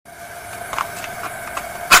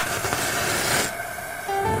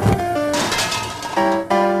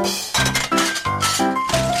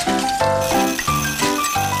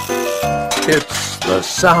It's the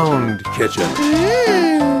Sound Kitchen.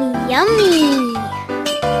 Yummy.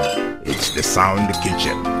 It's the Sound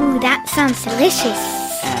Kitchen. Ooh, that sounds delicious.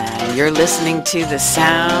 You're listening to the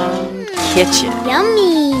Sound Kitchen.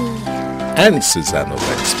 Yummy. And Susanna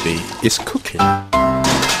Wensby is cooking.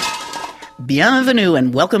 Bienvenue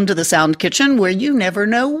and welcome to the Sound Kitchen, where you never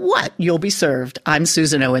know what you'll be served. I'm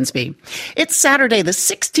Susan Owensby. It's Saturday, the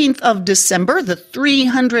 16th of December, the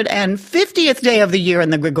 350th day of the year in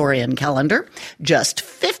the Gregorian calendar. Just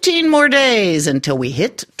 15 more days until we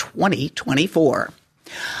hit 2024.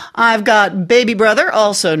 I've got baby brother,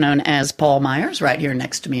 also known as Paul Myers, right here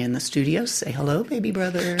next to me in the studio. Say hello, baby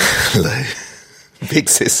brother. Hello, big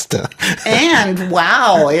sister. And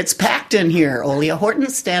wow, it's packed in here. Olia Horton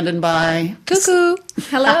standing by. Cuckoo.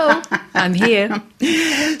 Hello. I'm here.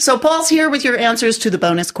 So Paul's here with your answers to the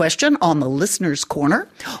bonus question on the Listener's Corner.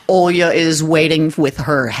 Olia is waiting with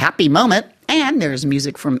her happy moment. And there's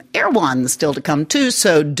music from Erwan still to come too,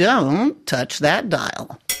 so don't touch that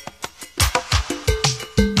dial.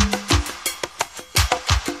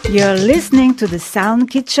 You're listening to the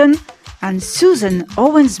Sound Kitchen, and Susan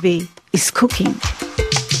Owensby is cooking.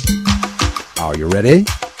 Are you ready?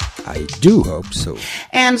 I do hope so.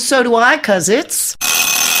 And so do I, 'cause it's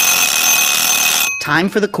time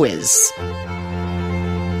for the quiz.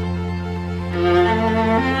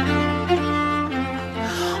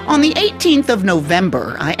 On the 18th of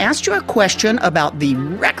November, I asked you a question about the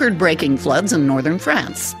record-breaking floods in northern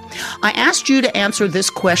France. I asked you to answer this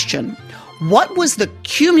question. What was the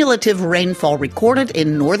cumulative rainfall recorded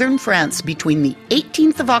in northern France between the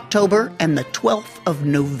 18th of October and the 12th of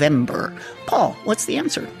November? Paul, what's the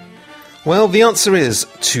answer? Well, the answer is,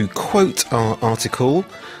 to quote our article,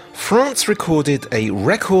 France recorded a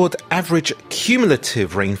record average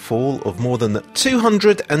cumulative rainfall of more than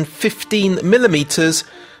 215 millimetres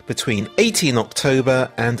between 18 October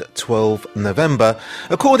and 12 November,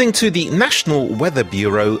 according to the National Weather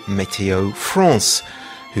Bureau Météo France,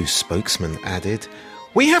 whose spokesman added,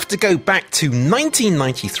 "We have to go back to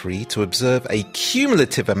 1993 to observe a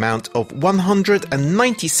cumulative amount of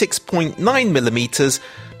 196.9 millimetres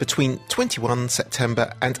between 21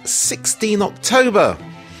 September and 16 October.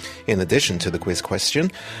 In addition to the quiz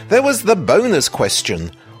question, there was the bonus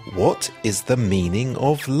question. What is the meaning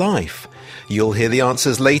of life? You'll hear the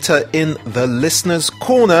answers later in the Listener's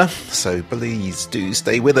Corner, so please do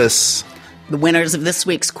stay with us. The winners of this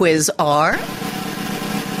week's quiz are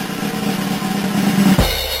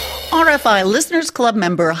RFI Listeners Club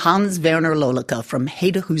member Hans Werner Loleka from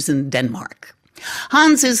Hedehusene, Denmark.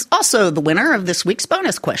 Hans is also the winner of this week's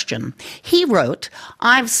bonus question. He wrote,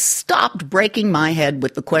 "I've stopped breaking my head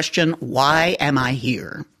with the question, why am I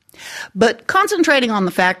here? But concentrating on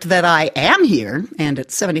the fact that I am here, and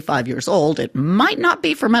at 75 years old, it might not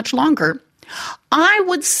be for much longer. I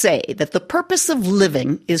would say that the purpose of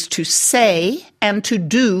living is to say and to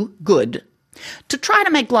do good, to try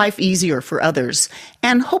to make life easier for others,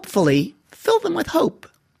 and hopefully fill them with hope."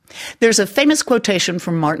 There's a famous quotation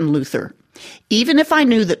from Martin Luther. "Even if I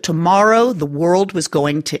knew that tomorrow the world was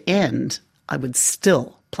going to end, I would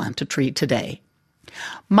still plant a tree today."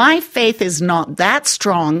 My faith is not that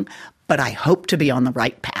strong, but I hope to be on the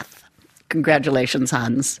right path. Congratulations,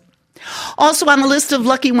 Hans. Also on the list of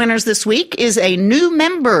lucky winners this week is a new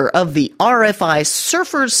member of the RFI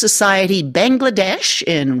Surfers Society Bangladesh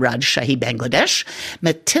in Rajshahi, Bangladesh,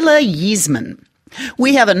 Matilla Yisman.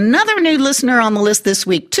 We have another new listener on the list this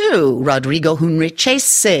week too, Rodrigo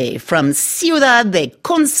Hunrichese from Ciudad de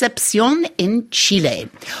Concepcion in Chile.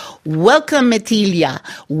 Welcome, Matilla.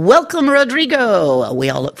 Welcome, Rodrigo. We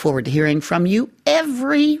all look forward to hearing from you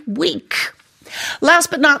every week. Last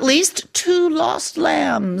but not least, two lost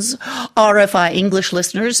lambs. RFI English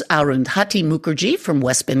listeners Arundhati Mukherjee from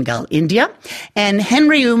West Bengal, India, and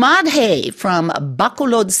Henry Umadhe from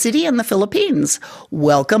Bacolod City in the Philippines.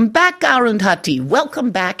 Welcome back, Arundhati.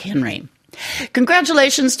 Welcome back, Henry.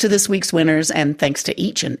 Congratulations to this week's winners, and thanks to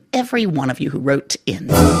each and every one of you who wrote in.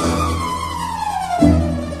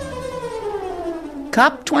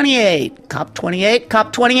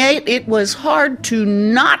 COP28. It was hard to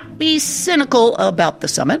not be cynical about the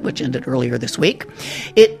summit, which ended earlier this week.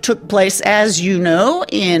 It took place, as you know,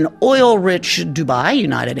 in oil-rich Dubai,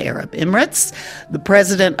 United Arab Emirates. The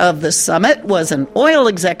president of the summit was an oil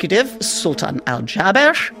executive, Sultan Al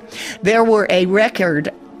Jaber. There were a record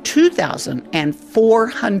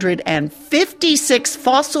 2,456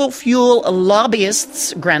 fossil fuel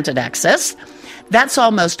lobbyists granted access. That's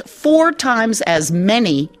almost 4 times as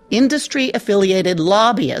many industry-affiliated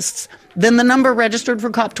lobbyists than the number registered for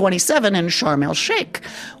COP27 in Sharm el-Sheikh,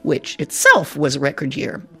 which itself was a record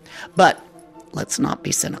year. But let's not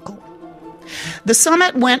be cynical. The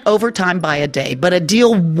summit went over time by a day, but a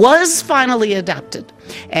deal was finally adopted.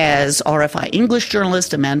 As RFI English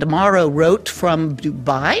journalist Amanda Morrow wrote from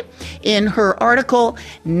Dubai in her article,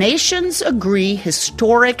 Nations Agree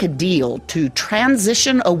Historic Deal to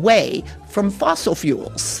Transition Away from Fossil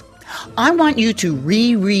Fuels. I want you to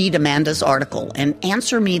reread Amanda's article and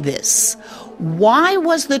answer me this. Why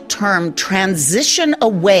was the term transition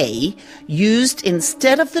away used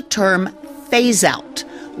instead of the term phase out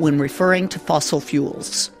when referring to fossil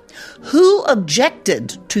fuels? Who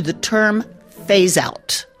objected to the term phase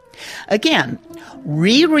out? Again,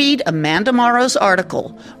 reread Amanda Morrow's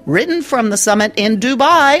article, written from the summit in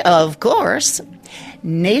Dubai, of course.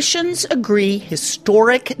 Nations agree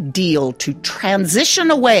historic deal to transition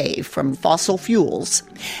away from fossil fuels,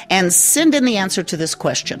 and send in the answer to this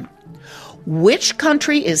question. Which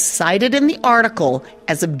country is cited in the article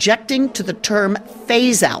as objecting to the term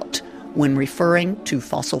phase out when referring to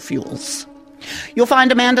fossil fuels? You'll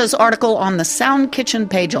find Amanda's article on the Sound Kitchen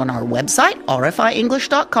page on our website,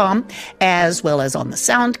 rfienglish.com, as well as on the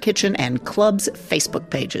Sound Kitchen and Club's Facebook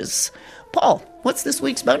pages. Paul, what's this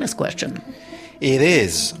week's bonus question? It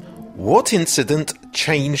is, what incident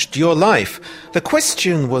changed your life? The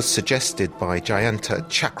question was suggested by Jayanta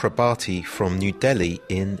Chakrabarti from New Delhi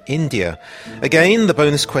in India. Again, the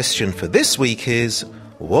bonus question for this week is,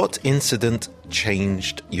 what incident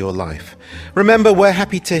changed your life? Remember, we're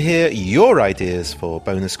happy to hear your ideas for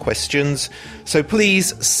bonus questions, so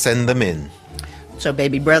please send them in. So,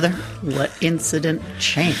 baby brother, what incident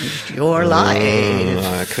changed your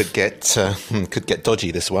life? Could get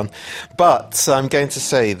dodgy, this one. But I'm going to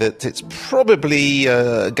say that it's probably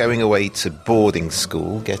going away to boarding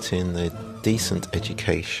school, getting a decent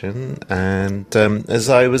education, and as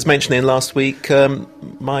I was mentioning last week,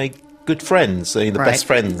 my good friends, the best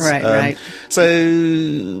friends. Right.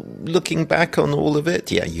 So, looking back on all of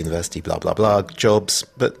it, university, blah, blah, blah, jobs,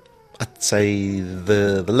 but I'd say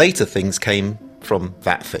the later things came from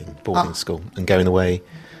that thing, boarding school, and going away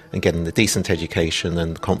and getting a decent education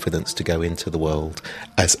and confidence to go into the world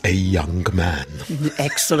as a young man.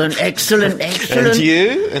 Excellent.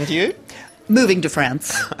 And you? Moving to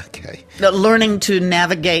France. Okay. Learning to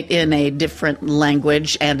navigate in a different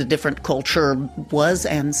language and a different culture was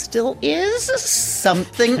and still is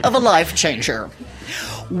something of a life changer.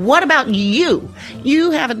 What about you?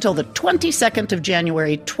 You have until the 22nd of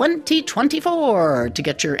January 2024 to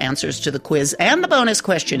get your answers to the quiz and the bonus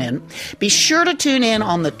question in. Be sure to tune in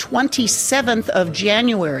on the 27th of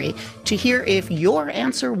January to hear if your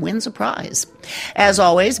answer wins a prize. As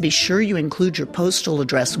always, be sure you include your postal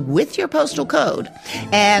address with your postal code.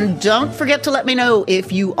 And don't forget to let me know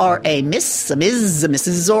if you are a Miss, a Ms., a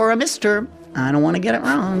Mrs., or a Mr. I don't want to get it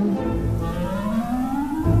wrong.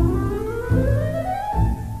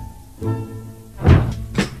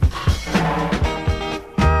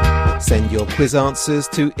 Send your quiz answers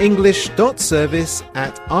to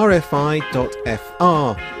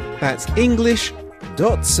english.service@rfi.fr. That's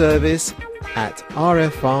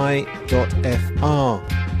english.service@rfi.fr.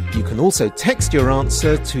 You can also text your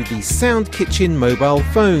answer to the Sound Kitchen mobile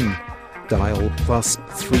phone. Dial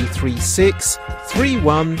 +336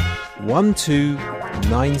 31 12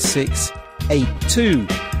 9682.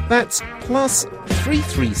 That's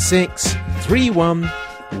 +336 31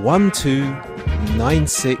 12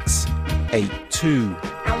 9682.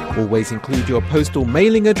 Always include your postal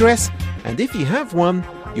mailing address, and if you have one,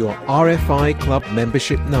 your RFI Club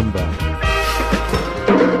membership number.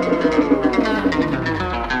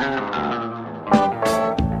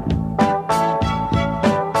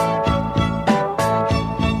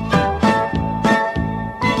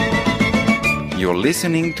 You're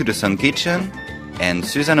listening to The Sound Kitchen, and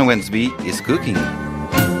Susanna Wensby is cooking.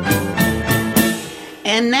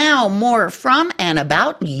 And now, more from and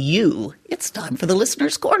about you. It's time for the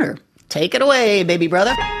Listener's Corner. Take it away, baby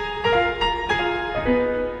brother.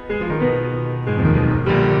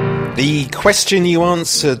 The question you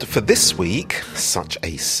answered for this week, such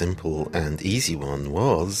a simple and easy one,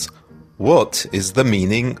 was, what is the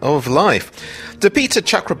meaning of life? Deepita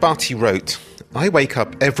Chakrabarti wrote, I wake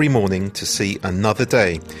up every morning to see another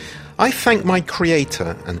day. I thank my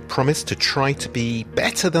Creator and promise to try to be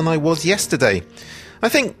better than I was yesterday. I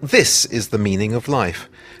think this is the meaning of life,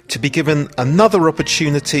 to be given another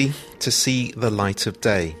opportunity to see the light of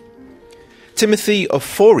day. Timothy of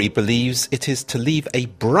Fori believes it is to leave a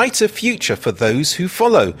brighter future for those who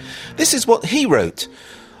follow. This is what he wrote.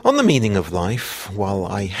 On the meaning of life, while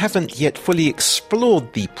I haven't yet fully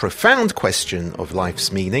explored the profound question of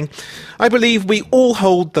life's meaning, I believe we all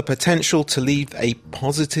hold the potential to leave a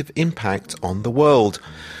positive impact on the world.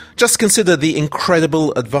 Just consider the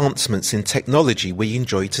incredible advancements in technology we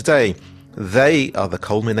enjoy today. They are the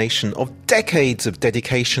culmination of decades of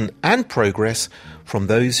dedication and progress from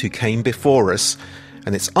those who came before us,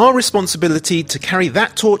 and it's our responsibility to carry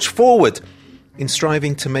that torch forward in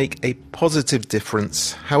striving to make a positive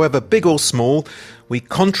difference. However big or small, we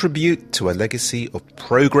contribute to a legacy of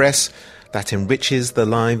progress that enriches the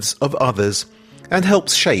lives of others and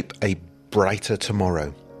helps shape a brighter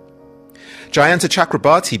tomorrow. Jayanta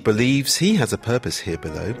Chakrabarti believes he has a purpose here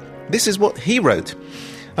below. This is what he wrote.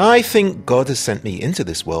 I think God has sent me into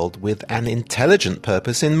this world with an intelligent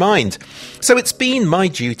purpose in mind. So it's been my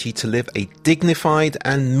duty to live a dignified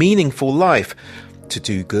and meaningful life, to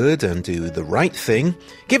do good and do the right thing,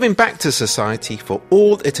 giving back to society for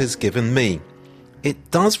all it has given me.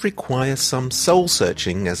 It does require some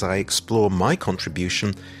soul-searching as I explore my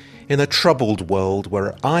contribution in a troubled world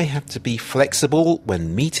where I have to be flexible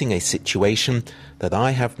when meeting a situation that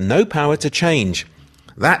I have no power to change.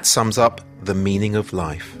 That sums up the meaning of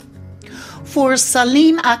life. For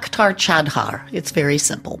Salim Akhtar Chadhar, it's very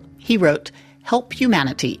simple. He wrote, "Help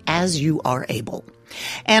humanity as you are able."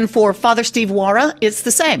 And for Father Steve Wara, it's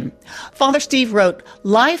the same. Father Steve wrote,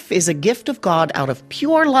 "Life is a gift of God out of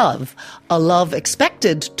pure love, a love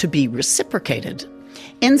expected to be reciprocated."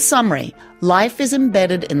 In summary, life is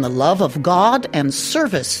embedded in the love of God and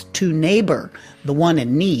service to neighbor, the one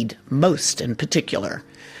in need most in particular.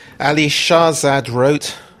 Ali Shahzad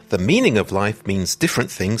wrote, "The meaning of life means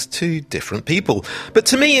different things to different people. But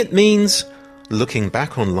to me it means looking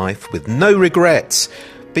back on life with no regrets,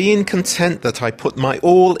 being content that I put my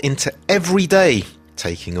all into every day,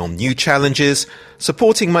 taking on new challenges,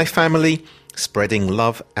 supporting my family, spreading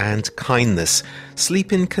love and kindness,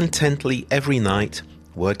 sleeping contently every night,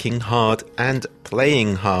 working hard and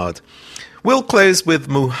playing hard." We'll close with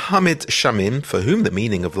Muhammad Shamim, for whom the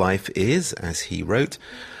meaning of life is, as he wrote,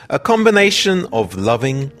 a combination of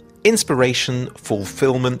loving, inspiration,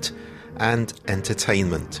 fulfillment, and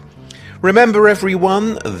entertainment. Remember,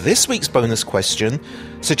 everyone, this week's bonus question,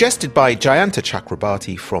 suggested by Jayanta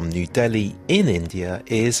Chakrabarti from New Delhi in India,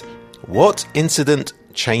 is, what incident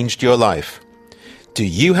changed your life? Do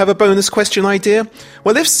you have a bonus question idea?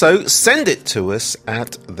 Well, if so, send it to us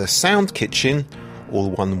at The Sound Kitchen,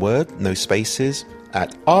 all one word, no spaces,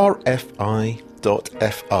 at rfi.fr.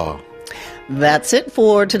 That's it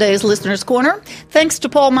for today's Listener's Corner. Thanks to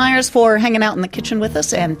Paul Myers for hanging out in the kitchen with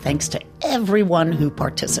us, and thanks to everyone who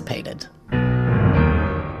participated.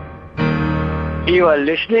 You are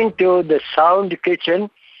listening to The Sound Kitchen,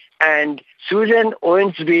 and Susan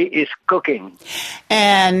Owensby is cooking.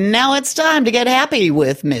 And now it's time to get happy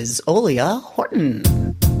with Ms. Olia Horton.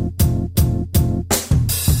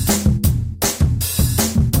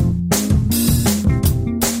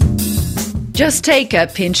 Just take a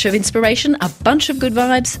pinch of inspiration, a bunch of good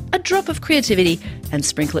vibes, a drop of creativity, and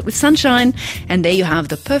sprinkle it with sunshine. And there you have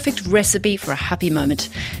the perfect recipe for a happy moment.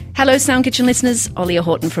 Hello, Sound Kitchen listeners. Olia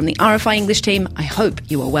Horton from the RFI English team. I hope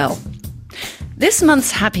you are well. This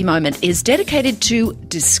month's happy moment is dedicated to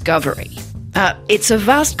discovery. It's a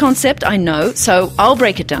vast concept, I know, so I'll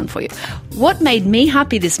break it down for you. What made me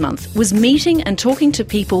happy this month was meeting and talking to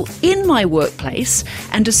people in my workplace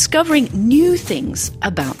and discovering new things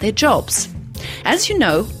about their jobs. As you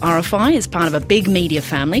know, RFI is part of a big media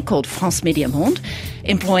family called France Média Monde,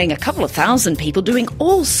 employing a couple of thousand people doing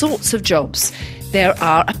all sorts of jobs. There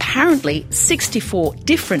are apparently 64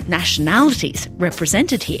 different nationalities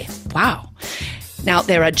represented here. Wow. Now,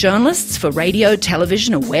 there are journalists for radio,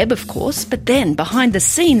 television and web, of course, but then behind the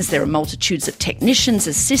scenes there are multitudes of technicians,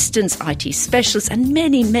 assistants, IT specialists and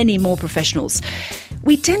many, many more professionals.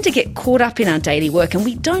 We tend to get caught up in our daily work and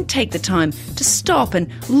we don't take the time to stop and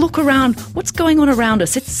look around what's going on around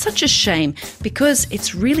us. It's such a shame because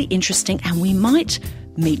it's really interesting and we might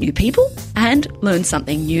meet new people and learn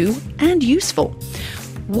something new and useful.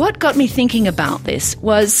 What got me thinking about this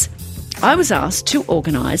was I was asked to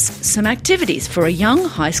organise some activities for a young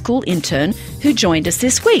high school intern who joined us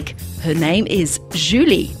this week. Her name is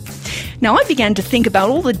Julie. Now, I began to think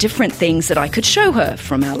about all the different things that I could show her,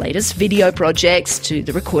 from our latest video projects to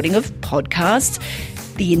the recording of podcasts,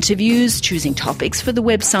 the interviews, choosing topics for the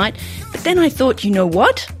website. But then I thought, you know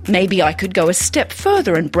what? Maybe I could go a step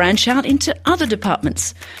further and branch out into other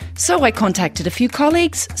departments. So I contacted a few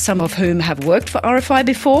colleagues, some of whom have worked for RFI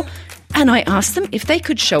before, and I asked them if they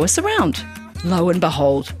could show us around. Lo and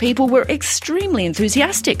behold, people were extremely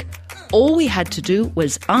enthusiastic. All we had to do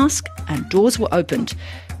was ask and doors were opened.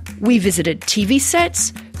 We visited TV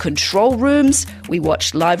sets, control rooms, we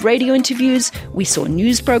watched live radio interviews, we saw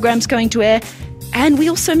news programs going to air, and we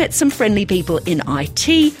also met some friendly people in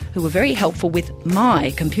IT who were very helpful with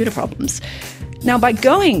my computer problems. Now, by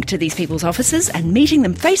going to these people's offices and meeting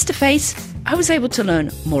them face to face, I was able to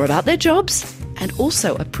learn more about their jobs and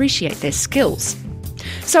also appreciate their skills.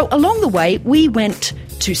 So along the way, we went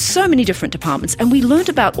to so many different departments and we learned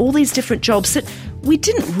about all these different jobs that we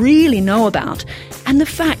didn't really know about, and the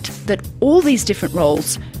fact that all these different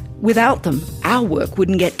roles, without them, our work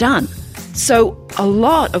wouldn't get done. So a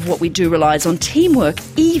lot of what we do relies on teamwork,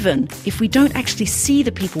 even if we don't actually see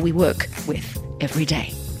the people we work with every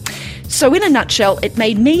day. So in a nutshell, it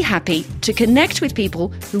made me happy to connect with people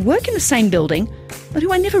who work in the same building, but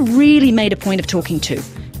who I never really made a point of talking to.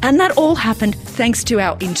 And that all happened thanks to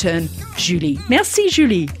our intern, Julie. Merci,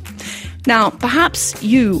 Julie. Now, perhaps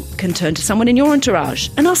you can turn to someone in your entourage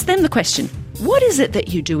and ask them the question, what is it that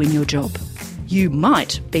you do in your job? You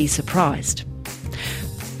might be surprised.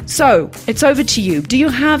 So, it's over to you. Do you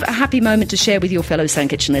have a happy moment to share with your fellow Sound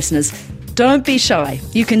Kitchen listeners? Don't be shy.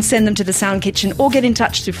 You can send them to the Sound Kitchen or get in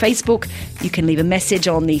touch through Facebook. You can leave a message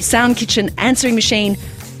on the Sound Kitchen answering machine,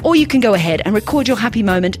 or you can go ahead and record your happy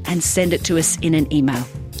moment and send it to us in an email.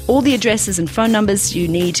 All the addresses and phone numbers you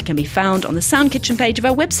need can be found on the Sound Kitchen page of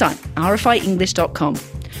our website, rfienglish.com.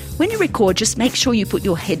 When you record, just make sure you put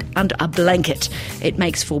your head under a blanket. It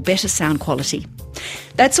makes for better sound quality.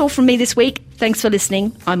 That's all from me this week. Thanks for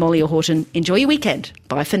listening. I'm Olya Horton. Enjoy your weekend.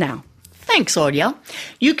 Bye for now. Thanks, Olya.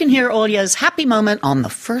 You can hear Olya's happy moment on the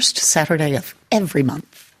first Saturday of every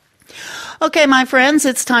month. Okay, my friends,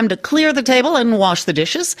 it's time to clear the table and wash the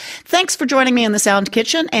dishes. Thanks for joining me in the Sound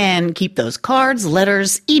Kitchen, and keep those cards,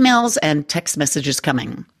 letters, emails, and text messages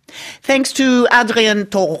coming. Thanks to Adrien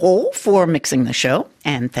Taureau for mixing the show,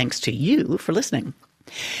 and thanks to you for listening.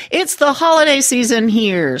 It's the holiday season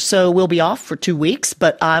here, so we'll be off for 2 weeks,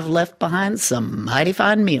 but I've left behind some mighty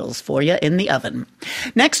fine meals for you in the oven.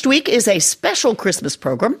 Next week is a special Christmas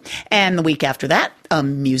program, and the week after that, a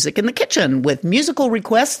Music in the Kitchen with musical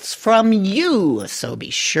requests from you, so be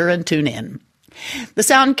sure and tune in. The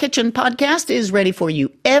Sound Kitchen podcast is ready for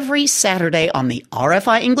you every Saturday on the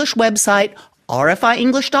RFI English website,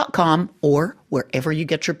 rfienglish.com, or wherever you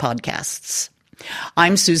get your podcasts.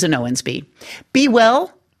 I'm Susan Owensby. Be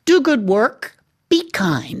well, do good work, be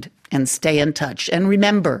kind, and stay in touch. And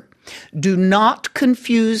remember, do not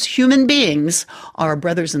confuse human beings, our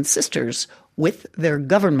brothers and sisters, with their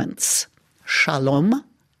governments. Shalom,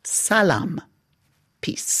 salam,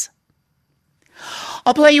 peace.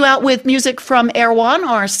 I'll play you out with music from Erwan,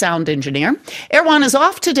 our sound engineer. Erwan is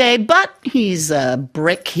off today, but he's a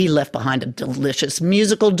brick. He left behind a delicious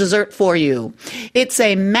musical dessert for you. It's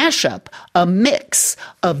a mashup, a mix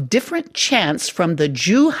of different chants from the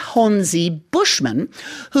Juhonzi Bushmen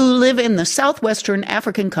who live in the southwestern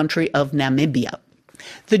African country of Namibia.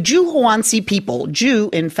 The Juhonzi people, Ju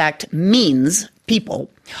in fact means people,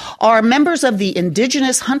 are members of the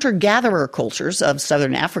indigenous hunter-gatherer cultures of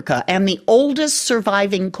southern Africa and the oldest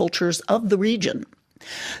surviving cultures of the region.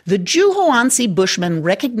 The Juhonzi Bushmen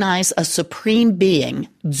recognize a supreme being,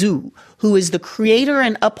 Zu, who is the creator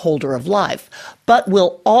and upholder of life, but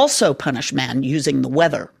will also punish man using the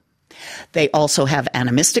weather. They also have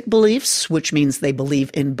animistic beliefs, which means they believe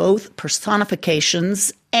in both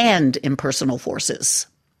personifications and impersonal forces.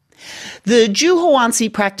 The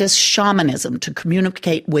Juhonzi practice shamanism to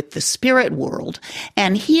communicate with the spirit world,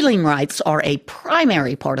 and healing rites are a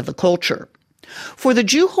primary part of the culture. For the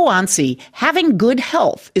Juhonzi, having good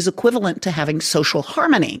health is equivalent to having social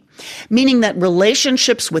harmony, meaning that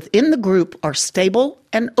relationships within the group are stable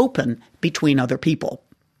and open between other people.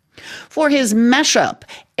 For his mashup,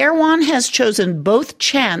 Erwan has chosen both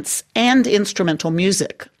chants and instrumental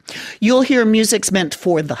music. You'll hear music meant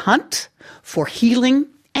for the hunt, for healing,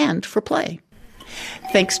 and for play.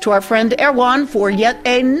 Thanks to our friend Erwan for yet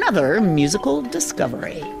another musical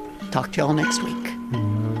discovery. Talk to y'all next week.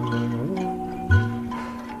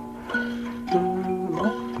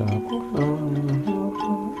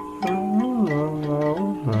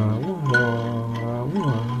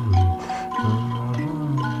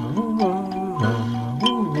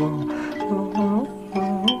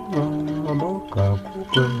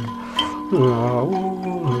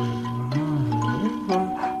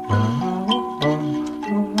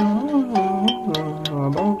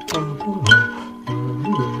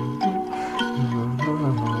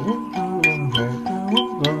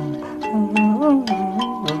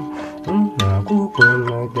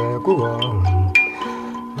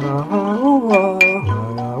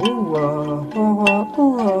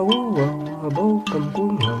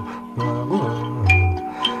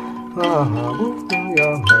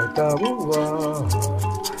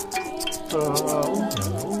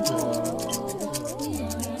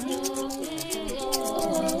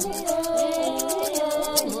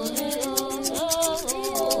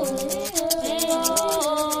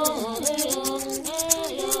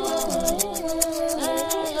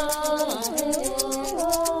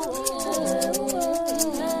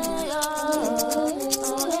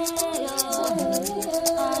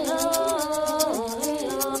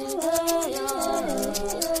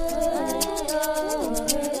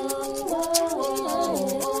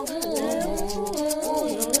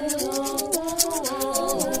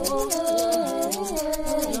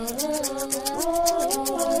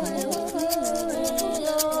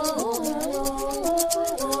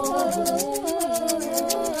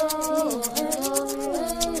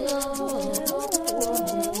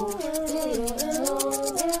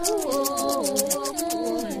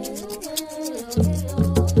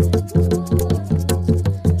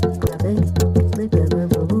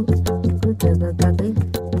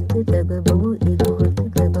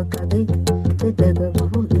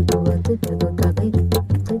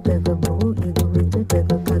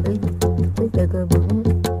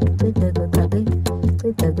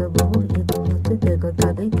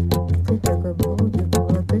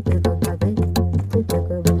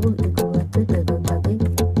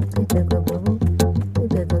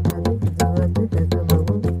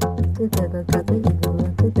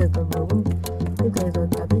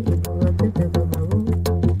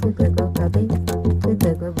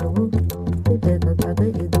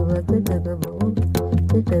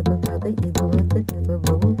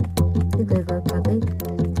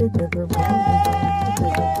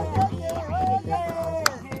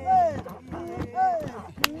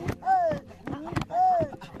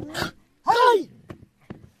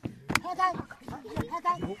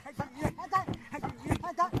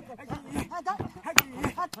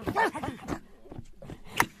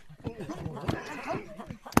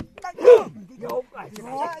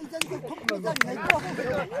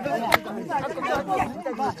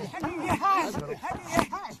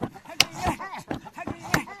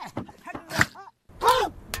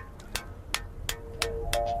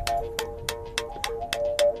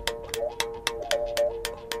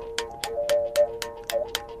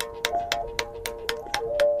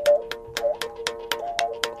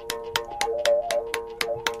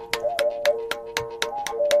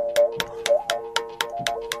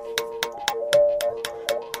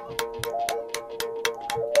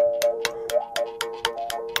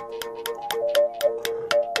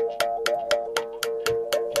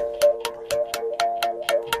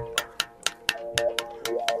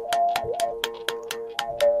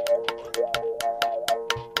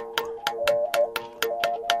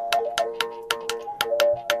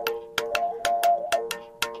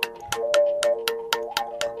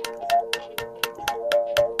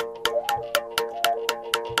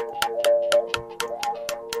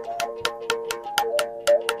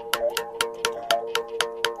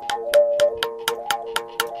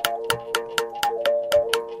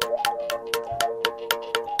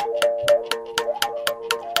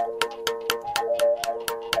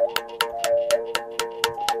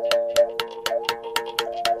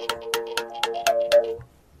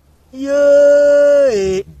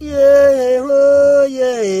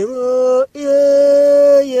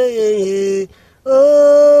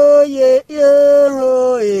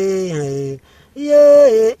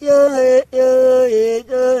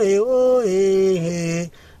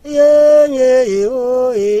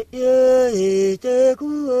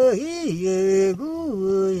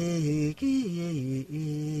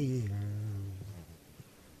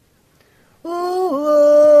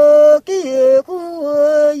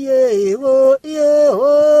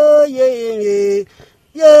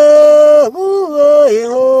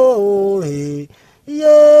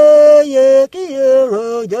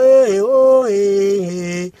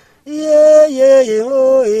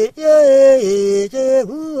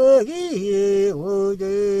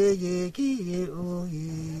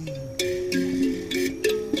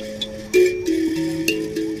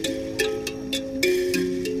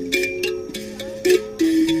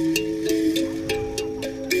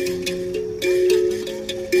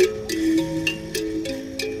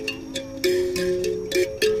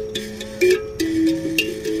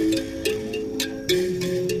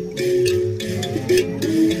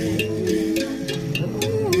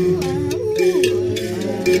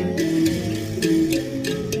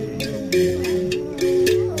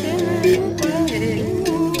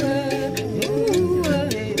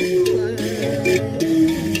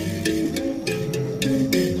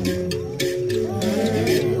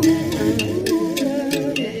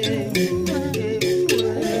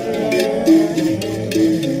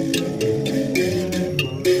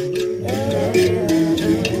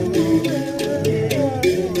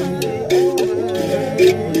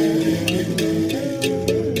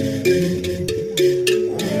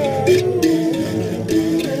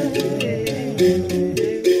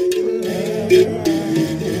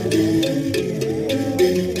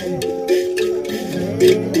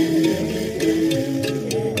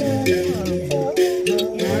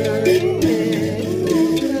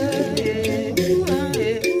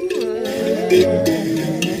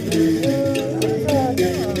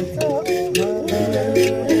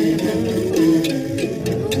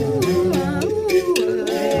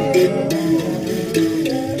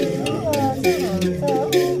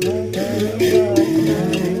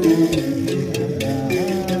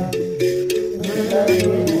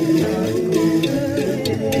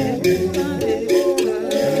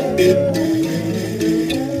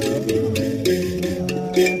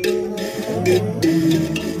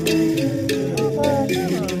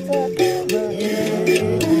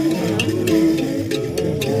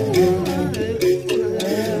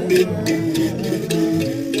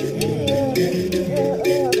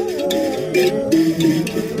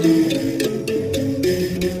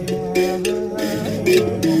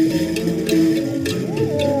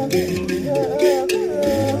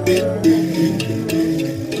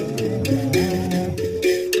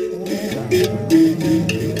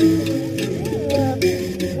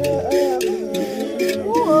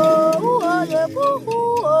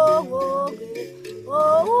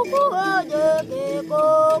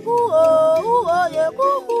 Oh,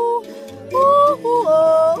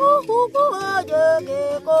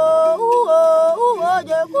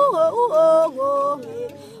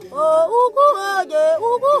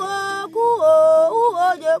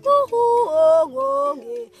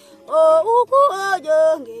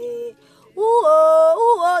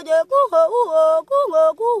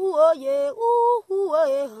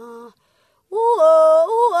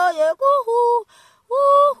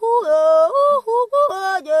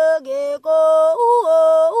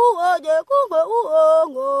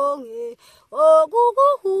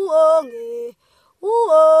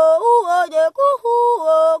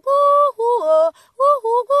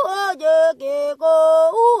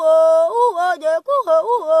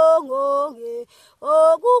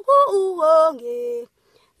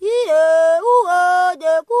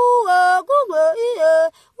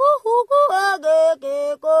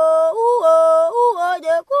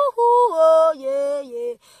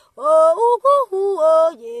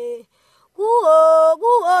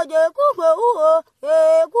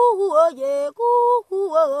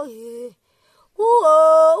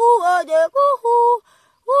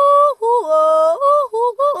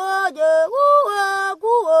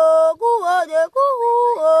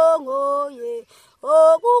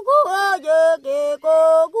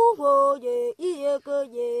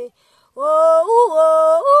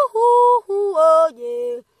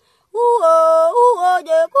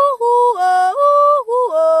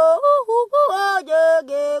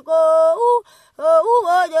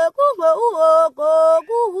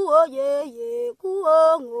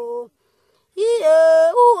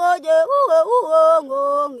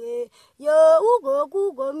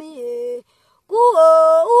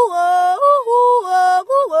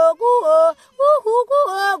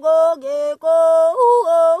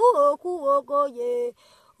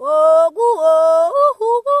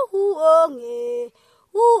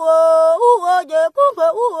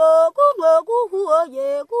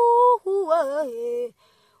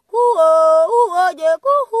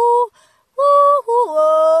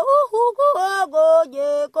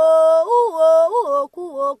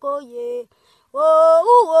 Oh,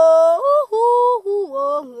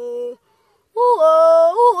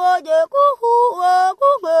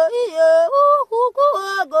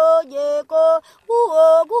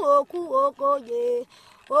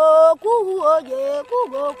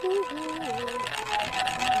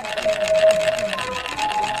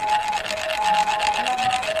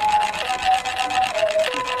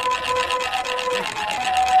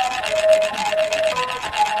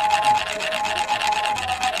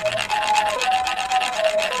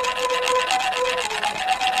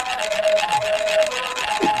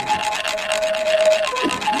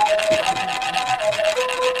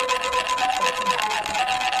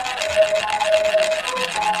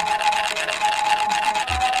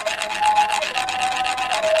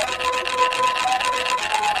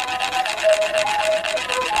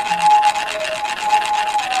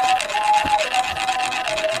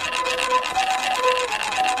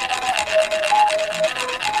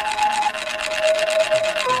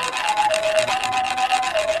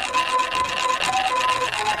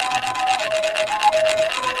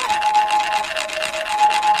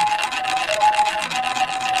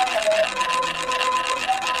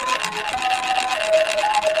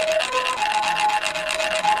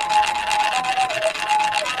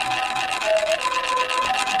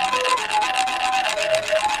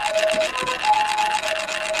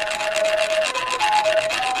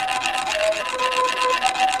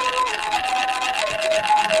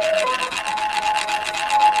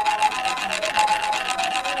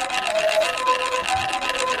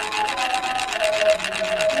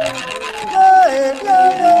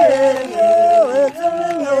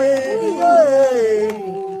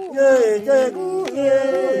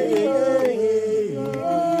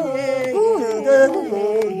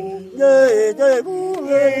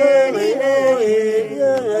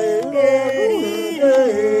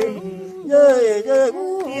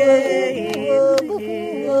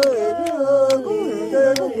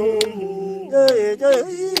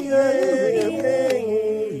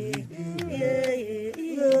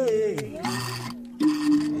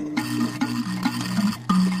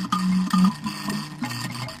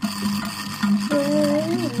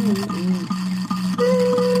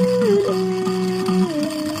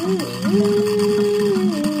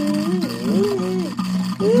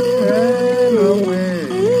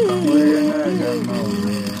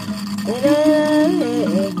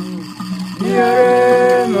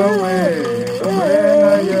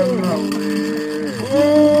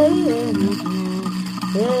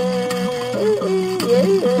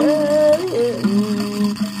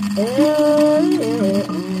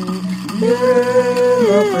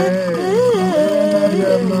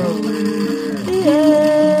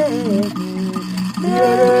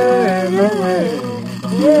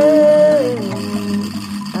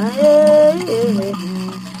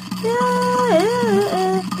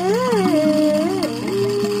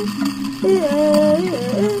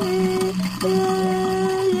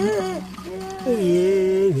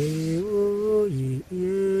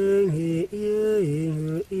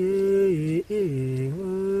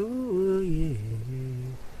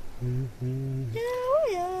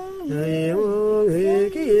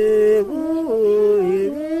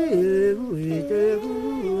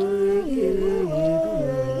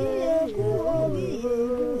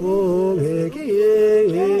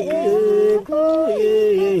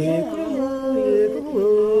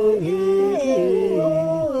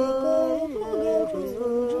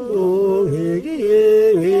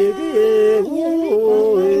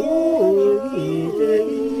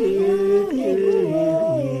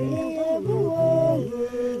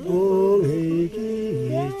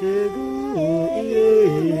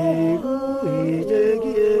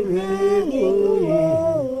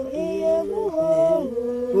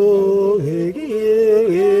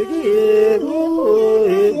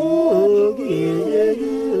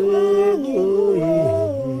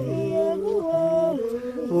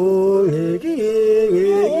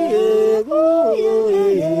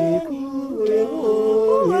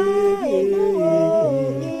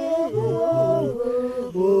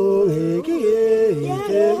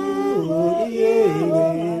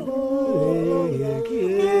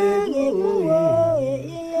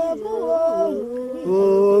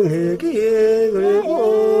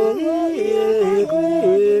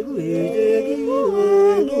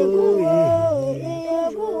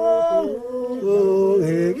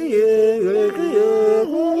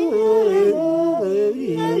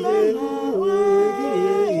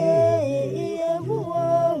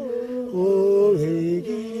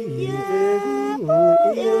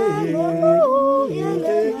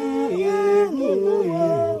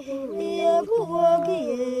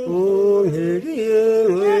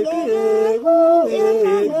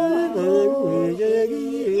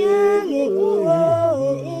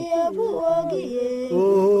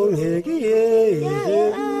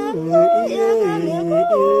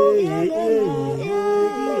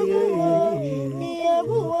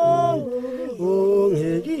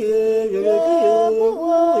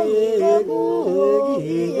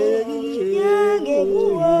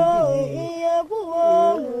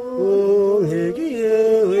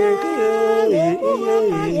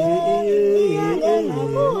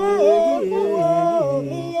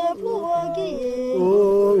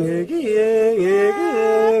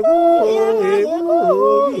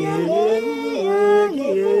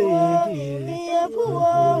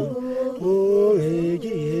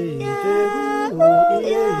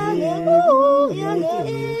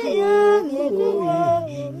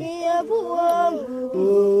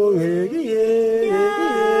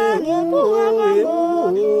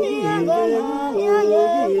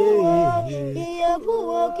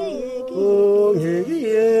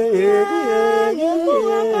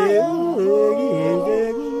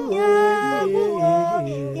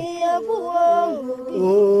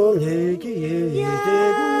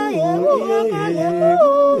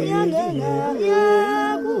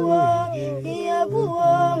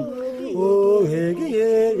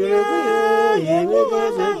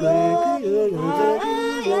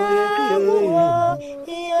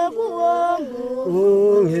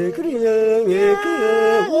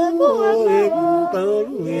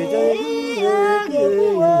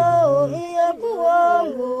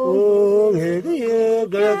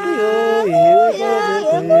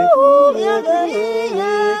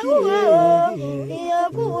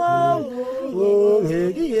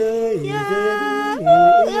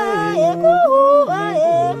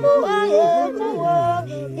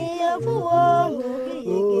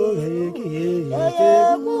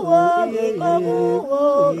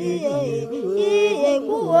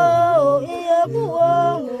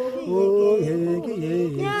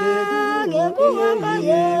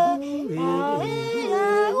 Yeah.